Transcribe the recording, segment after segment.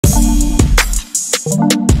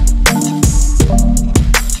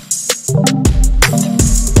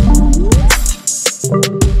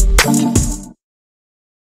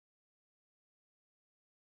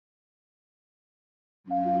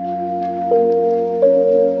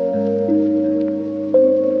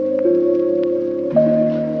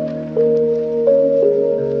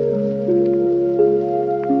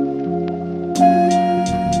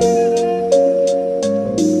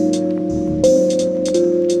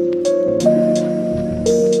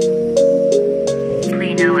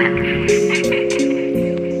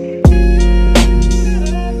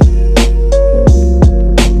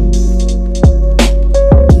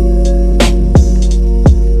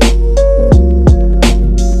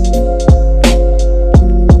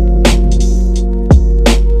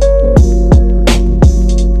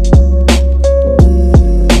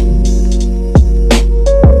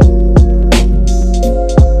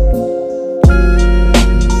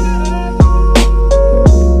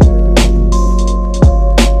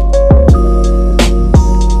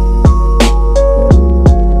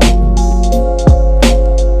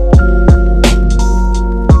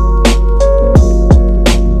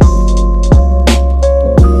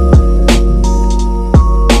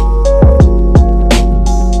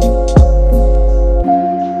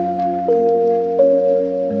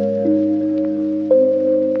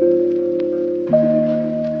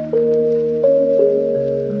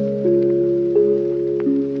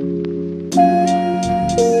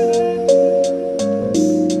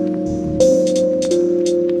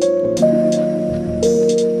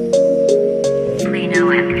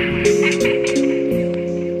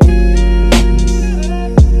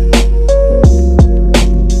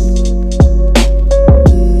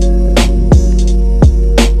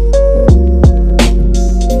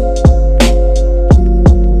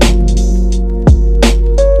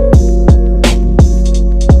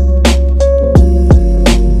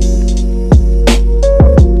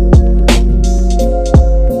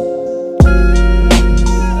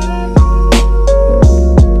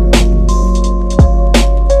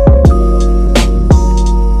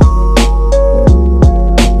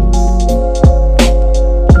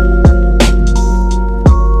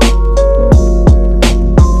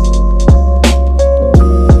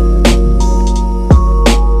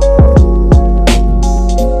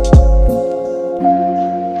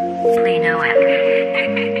really know it.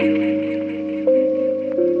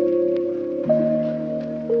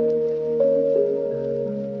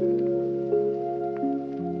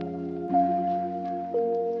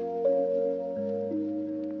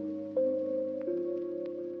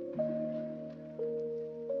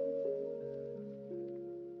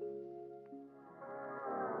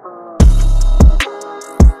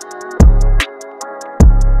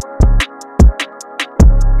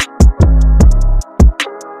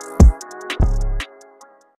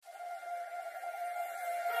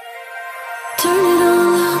 Turn it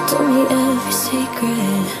all out, told me every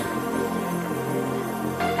secret.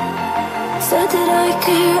 Said that I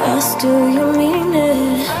care, asked do you mean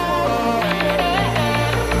it?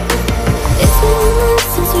 It's been months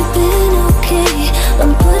since we've been okay.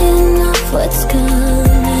 I'm putting off what's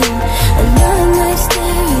coming. Another night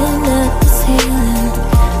staring at the ceiling.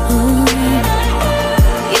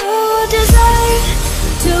 You deserve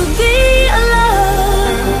to be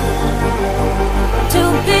alone, to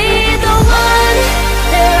be the one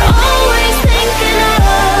they're always thinking of.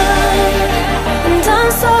 And I'm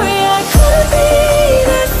sorry I couldn't be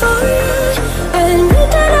there for you. Admit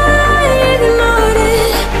that I ignored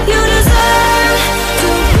it. You deserve to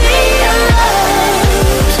be alone.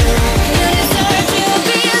 You deserve to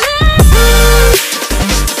be alone.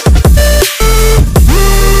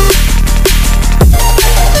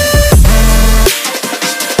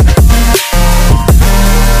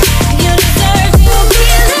 You deserve to be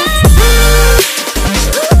alone.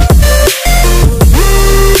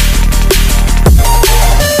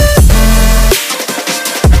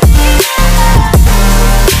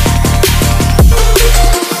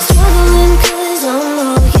 Struggling 'cause I'm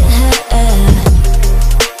all you had.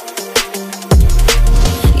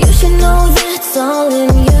 You should know that's all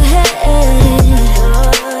in your head.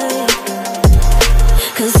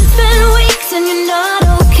 'Cause it's been weeks and you're not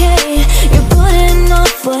okay. You're putting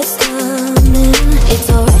off what's coming. It's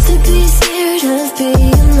alright to be scared of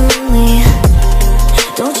being lonely.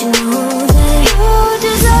 Don't you know that you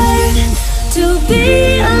deserve to be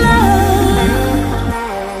alone,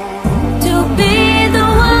 to be the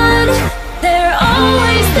one they're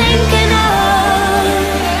always thinking of?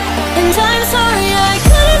 And I'm sorry I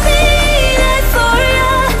couldn't be there for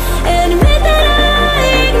you. Admit that I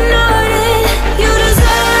ignored it. You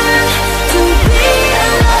deserve to be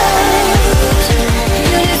alone.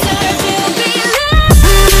 You deserve to be alone.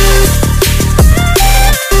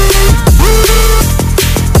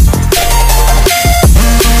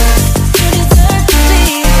 You deserve to be.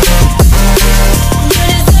 You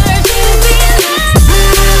deserve to be alone.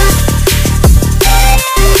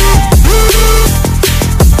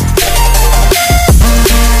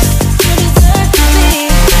 You deserve to be.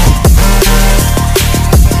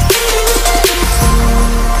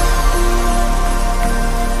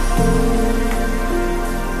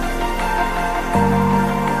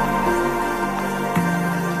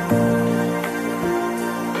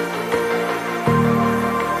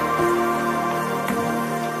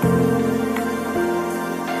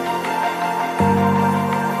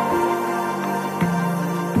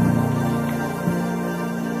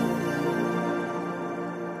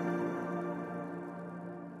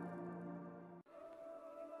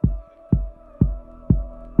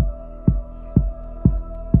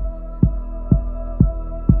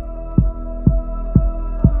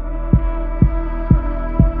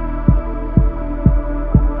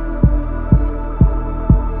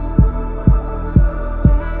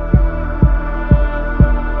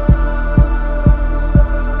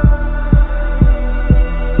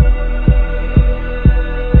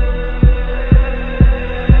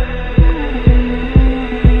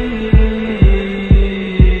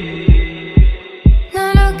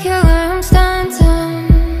 I don't care where I'm standing.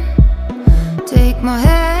 Take my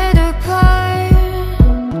head apart.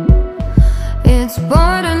 It's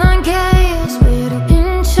borderline chaos with a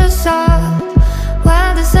pinch of salt.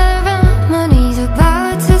 While the ceremony's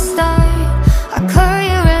about to start, I caught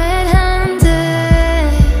you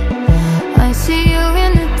red-handed. I see you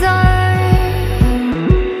in the dark,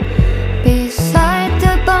 beside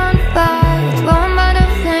the bonfire. It's warmed by the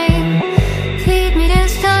flame. Feed me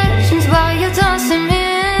distractions while you're tossing me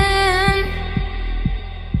in.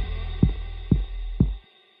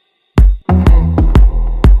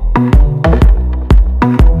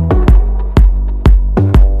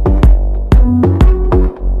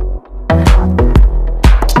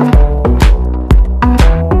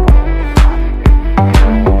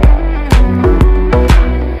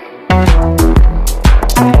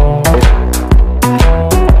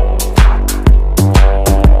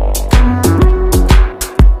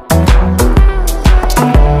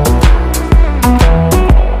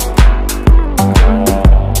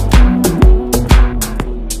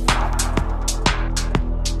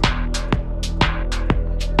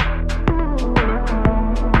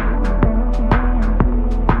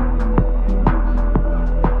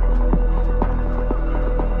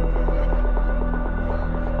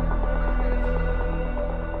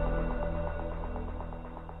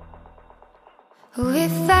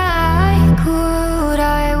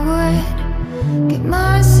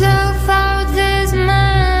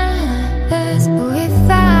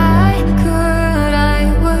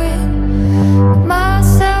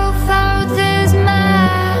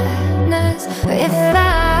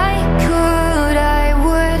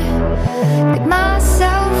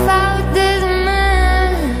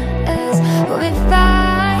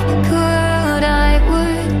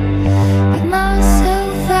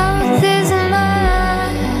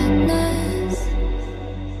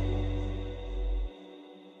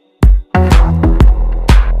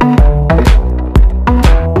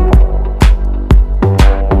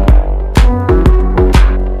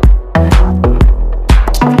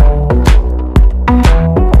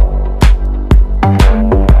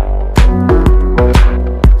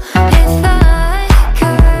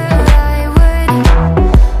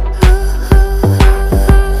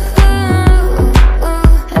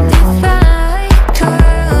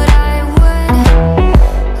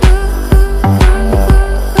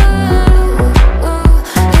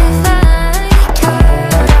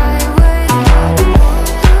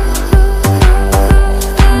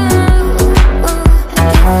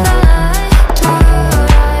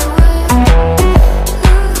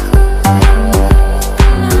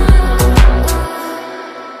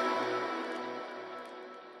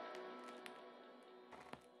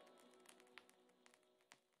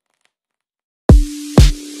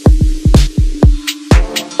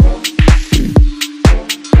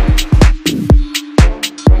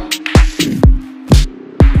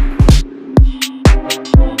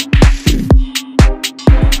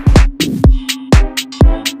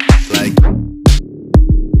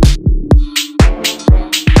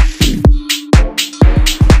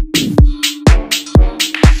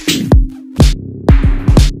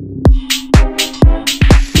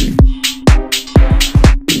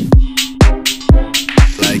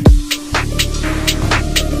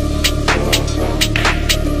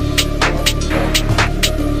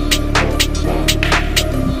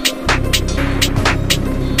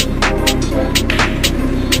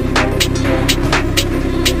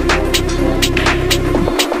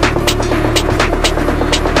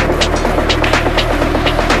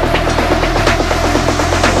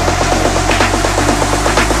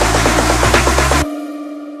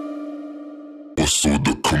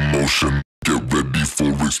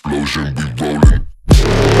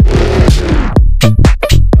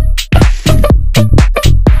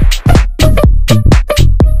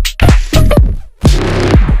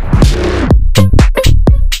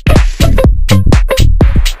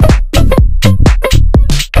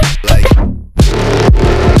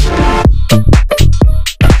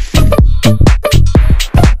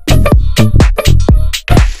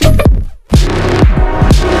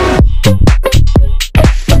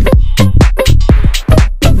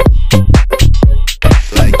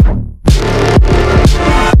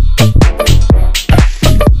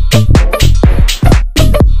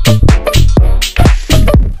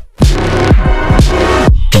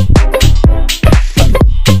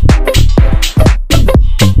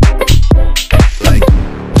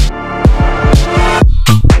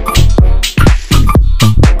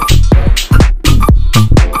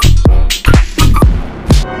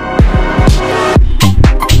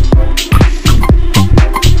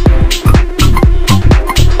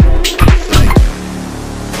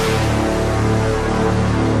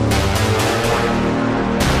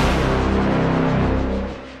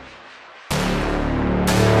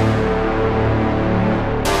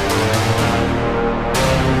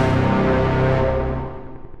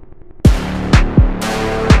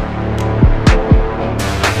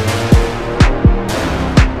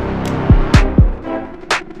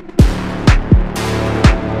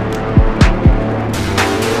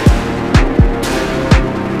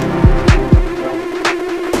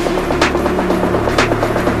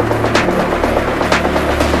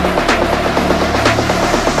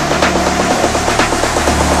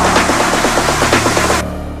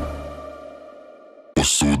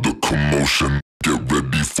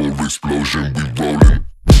 explosion, we rollin'.